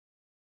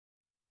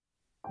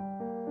In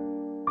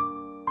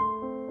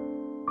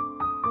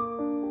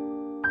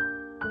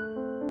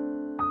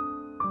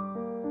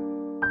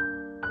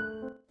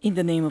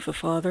the name of the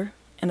Father,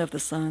 and of the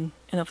Son,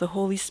 and of the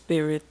Holy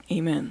Spirit.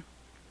 Amen.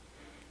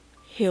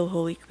 Hail,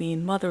 Holy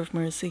Queen, Mother of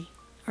Mercy,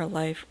 our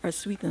life, our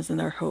sweetness,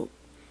 and our hope.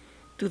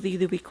 To thee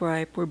do we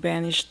cry, poor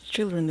banished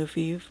children of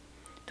Eve.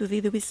 To thee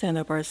do we send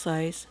up our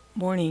sighs,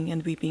 mourning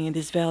and weeping in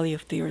this valley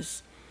of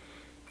tears.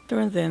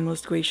 Turn then,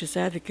 most gracious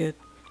Advocate,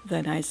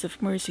 thine eyes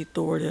of mercy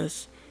toward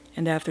us,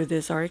 and after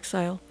this our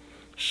exile,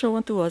 show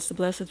unto us the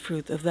blessed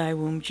fruit of thy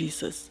womb,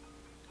 Jesus.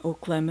 O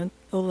clement,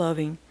 O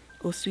loving,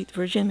 O sweet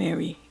Virgin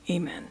Mary.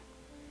 Amen.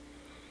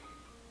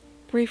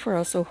 Pray for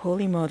us, O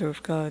Holy Mother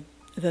of God,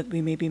 that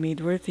we may be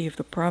made worthy of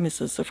the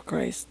promises of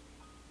Christ.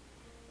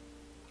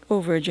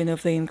 O Virgin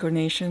of the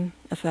Incarnation,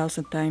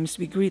 1,000 times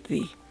we greet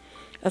thee.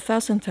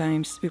 1,000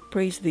 times we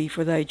praise thee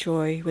for thy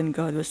joy when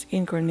God was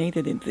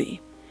incarnated in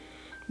thee.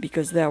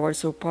 Because thou art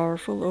so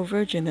powerful, O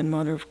Virgin and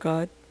Mother of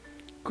God,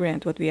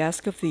 grant what we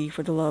ask of thee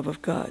for the love of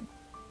God.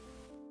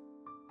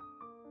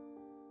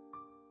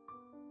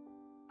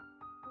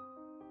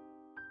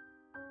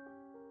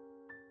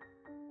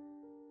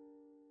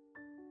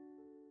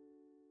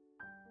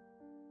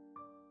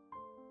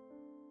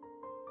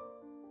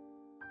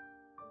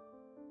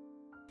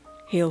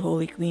 Hail,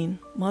 Holy Queen,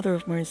 Mother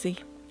of Mercy,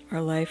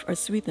 our life, our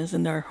sweetness,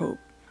 and our hope.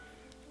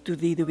 To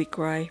thee do we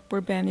cry,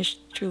 poor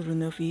banished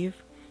children of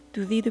Eve.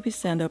 To thee do we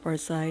send up our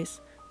sighs,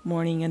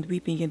 mourning and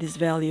weeping in this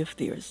valley of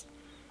tears.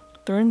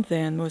 Turn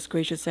then, most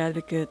gracious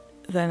Advocate,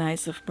 thine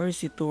eyes of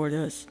mercy toward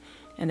us,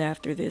 and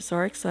after this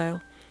our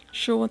exile,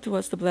 show unto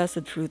us the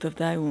blessed fruit of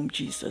thy womb,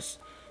 Jesus.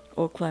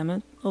 O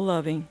clement, O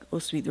loving, O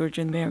sweet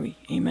Virgin Mary.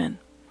 Amen.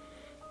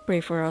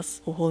 Pray for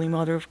us, O Holy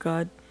Mother of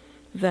God,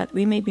 that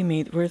we may be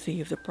made worthy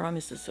of the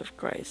promises of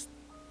Christ.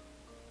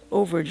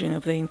 O Virgin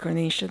of the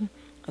Incarnation,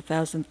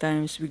 1,000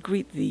 times we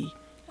greet thee,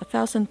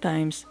 1,000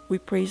 times we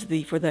praise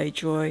thee for thy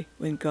joy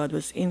when God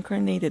was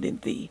incarnated in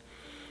thee.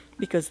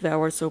 Because thou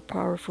art so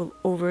powerful,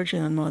 O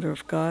Virgin and Mother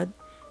of God,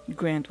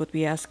 grant what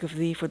we ask of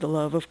thee for the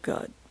love of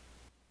God.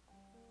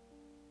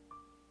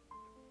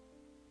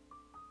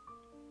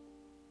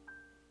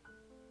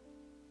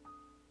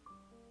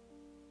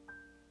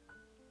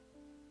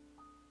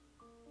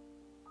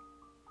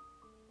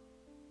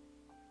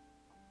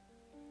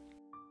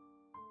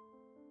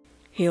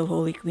 Hail,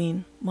 Holy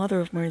Queen, Mother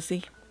of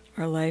Mercy,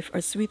 our life,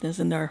 our sweetness,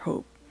 and our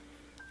hope.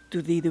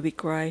 To thee do we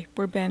cry,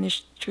 poor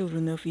banished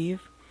children of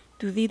Eve.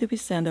 To thee do we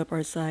send up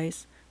our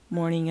sighs,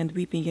 mourning and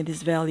weeping in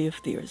this valley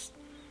of tears.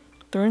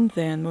 Turn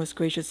then, most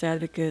gracious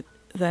Advocate,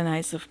 thine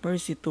eyes of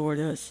mercy toward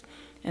us,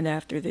 and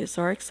after this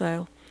our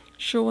exile,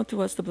 show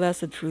unto us the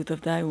blessed fruit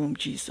of thy womb,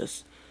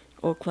 Jesus.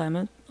 O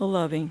clement, O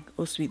loving,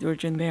 O sweet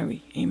Virgin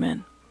Mary.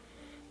 Amen.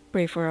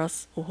 Pray for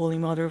us, O Holy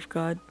Mother of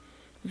God,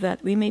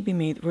 that we may be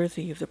made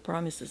worthy of the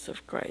promises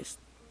of Christ.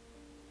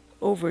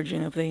 O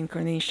Virgin of the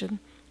Incarnation,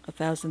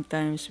 1,000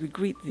 times we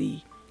greet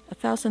thee,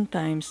 1,000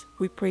 times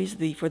we praise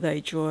thee for thy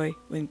joy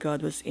when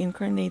God was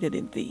incarnated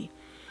in thee.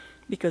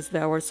 Because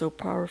thou art so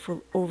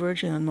powerful, O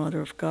Virgin and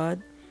Mother of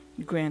God,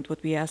 grant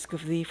what we ask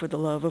of thee for the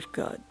love of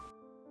God.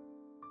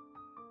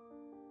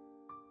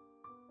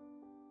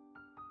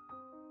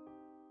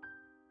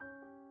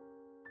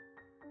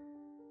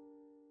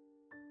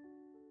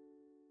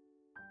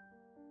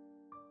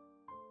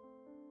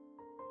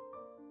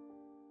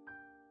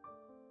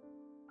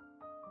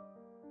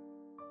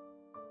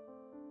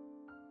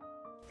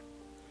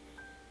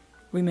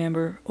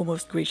 Remember, O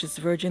most gracious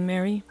Virgin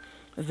Mary,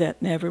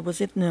 that never was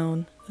it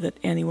known that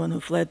anyone who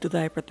fled to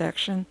thy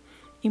protection,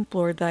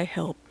 implored thy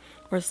help,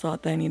 or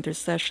sought thine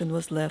intercession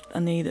was left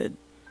unaided.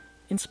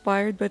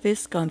 Inspired by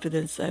this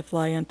confidence, I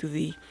fly unto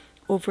thee,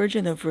 O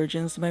Virgin of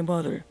Virgins, my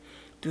Mother.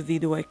 To thee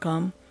do I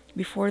come,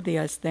 before thee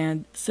I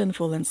stand,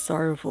 sinful and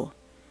sorrowful.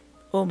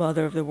 O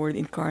Mother of the Word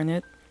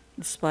incarnate,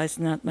 despise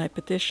not my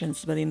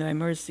petitions, but in thy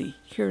mercy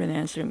hear and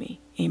answer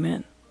me.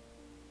 Amen.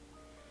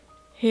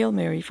 Hail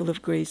Mary, full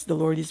of grace, the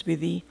Lord is with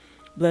thee.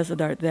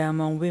 Blessed art thou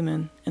among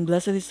women, and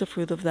blessed is the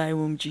fruit of thy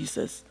womb,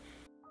 Jesus.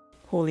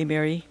 Holy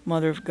Mary,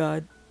 Mother of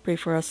God, pray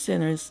for us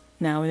sinners,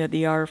 now and at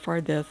the hour of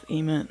our death.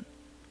 Amen.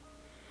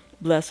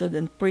 Blessed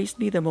and praised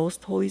be the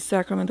most holy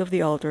sacrament of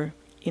the altar,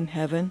 in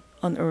heaven,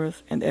 on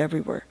earth, and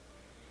everywhere.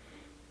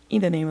 In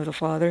the name of the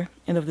Father,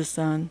 and of the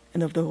Son,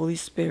 and of the Holy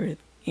Spirit.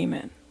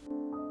 Amen.